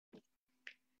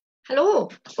Hallo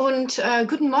und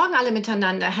guten Morgen alle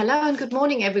miteinander. Hello and good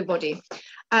morning, everybody.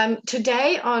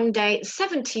 Today, on day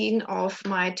 17 of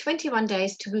my 21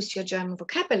 days to boost your German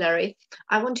vocabulary,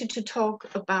 I wanted to talk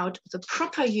about the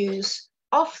proper use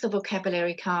of the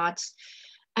vocabulary cards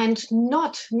and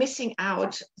not missing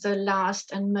out the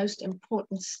last and most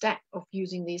important step of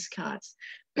using these cards.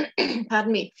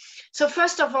 Pardon me. So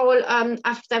first of all,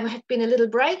 there had been a little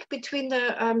break between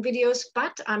the videos,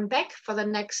 but I'm back for the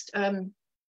next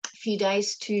few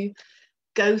days to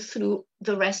go through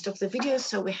the rest of the videos.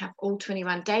 So we have all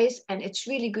 21 days, and it's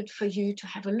really good for you to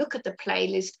have a look at the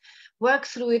playlist, work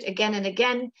through it again and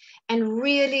again, and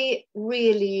really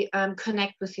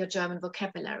connect with your German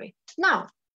vocabulary. Now,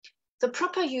 the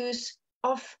proper use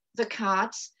of the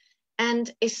cards,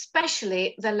 and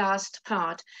especially the last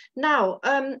part. Now,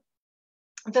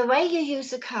 the way you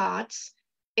use the cards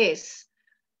is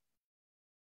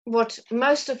what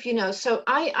most of you know. So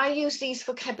I use these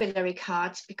vocabulary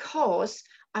cards because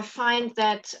I find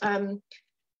that there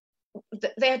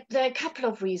are a couple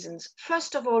of reasons.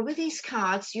 First of all, with these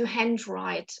cards, you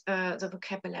handwrite the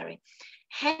vocabulary.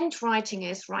 Handwriting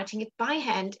is, writing it by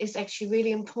hand is actually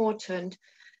really important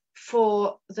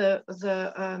for the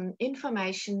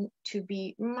information to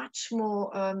be much more,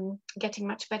 getting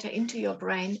much better into your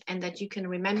brain, and that you can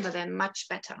remember them much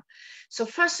better. So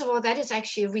first of all, that is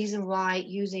actually a reason why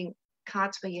using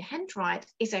cards where you handwrite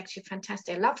is actually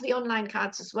fantastic. I love the online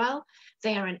cards as well.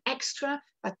 They are an extra,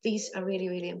 but these are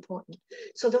really important.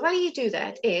 So the way you do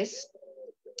that is,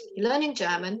 you're learning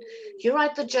German, you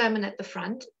write the German at the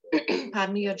front,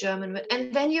 pardon me, your German,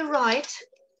 and then you write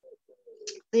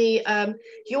the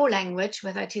your language,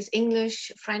 whether it is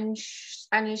English, French,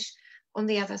 Spanish, on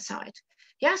the other side.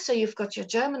 Yeah, so you've got your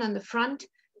German on the front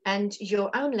and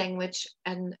your own language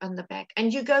on the back,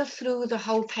 and you go through the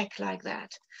whole pack like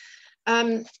that.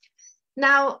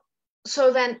 Now,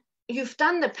 so then you've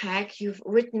done the pack, you've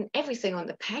written everything on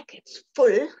the pack, it's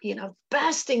full, you know,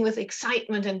 bursting with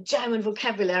excitement and German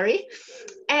vocabulary.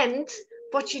 And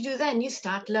what you do then, you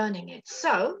start learning it.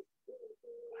 So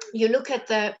you look at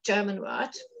the German word.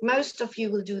 Most of you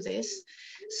will do this.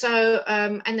 So,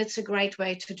 and it's a great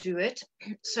way to do it.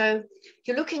 So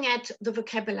you're looking at the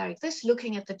vocabulary,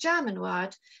 looking at the German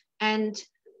word, and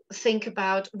think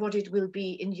about what it will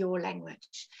be in your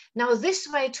language. Now, this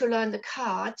way to learn the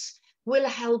cards will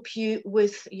help you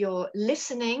with your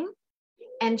listening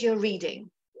and your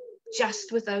reading,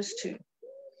 just with those two.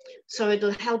 So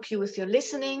it'll help you with your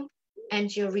listening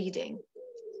and your reading.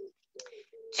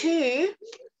 To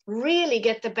really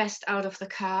get the best out of the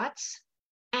cards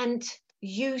and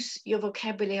use your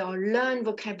vocabulary or learn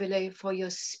vocabulary for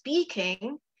your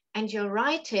speaking and your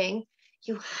writing,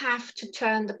 you have to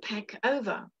turn the pack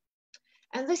over.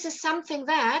 And this is something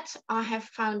that I have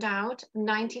found out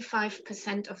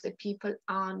 95% of the people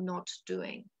are not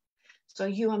doing. So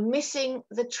you are missing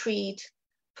the treat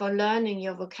for learning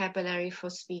your vocabulary for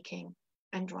speaking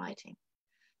and writing.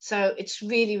 So it's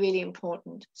really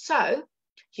important. So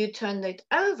you turn it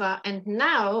over, and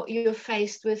now you're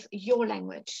faced with your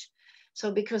language.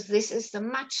 So because this is the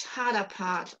much harder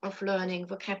part of learning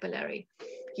vocabulary.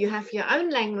 You have your own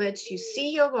language, you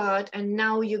see your word, and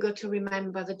now you got to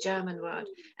remember the German word.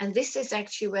 And this is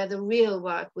actually where the real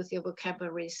work with your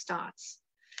vocabulary starts.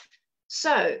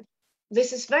 So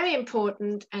this is very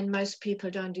important, and most people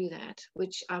don't do that,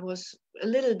 which I was a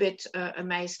little bit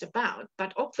amazed about.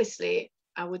 But obviously,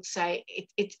 I would say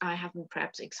I haven't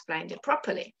perhaps explained it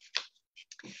properly.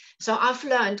 So I've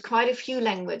learned quite a few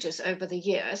languages over the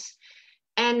years,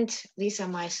 and these are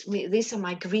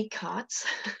my Greek cards.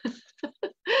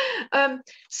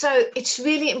 So it's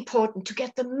really important to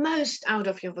get the most out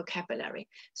of your vocabulary.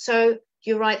 So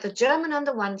you write the German on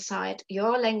the one side,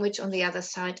 your language on the other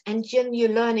side, and you're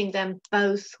learning them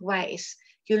both ways.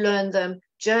 You learn them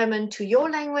German to your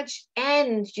language,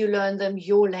 and you learn them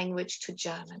your language to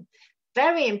German.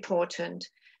 Very important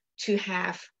to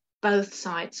have both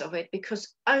sides of it,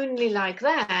 because only like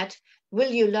that will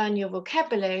you learn your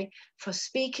vocabulary for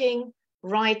speaking,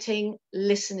 writing,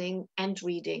 listening, and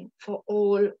reading, for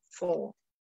all four.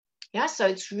 Yeah, so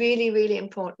it's really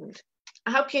important.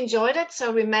 I hope you enjoyed it.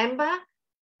 So remember,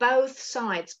 both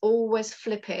sides, always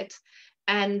flip it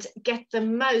and get the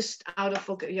most out of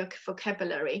your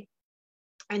vocabulary,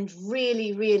 and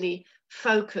really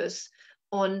focus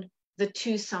on the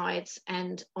two sides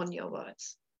and on your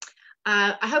words.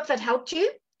 I hope that helped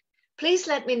you. Please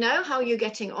let me know how you're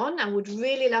getting on. I would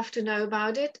really love to know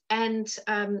about it. And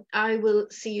I will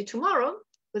see you tomorrow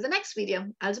with the next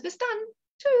video. Also bis dann.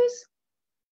 Tschüss.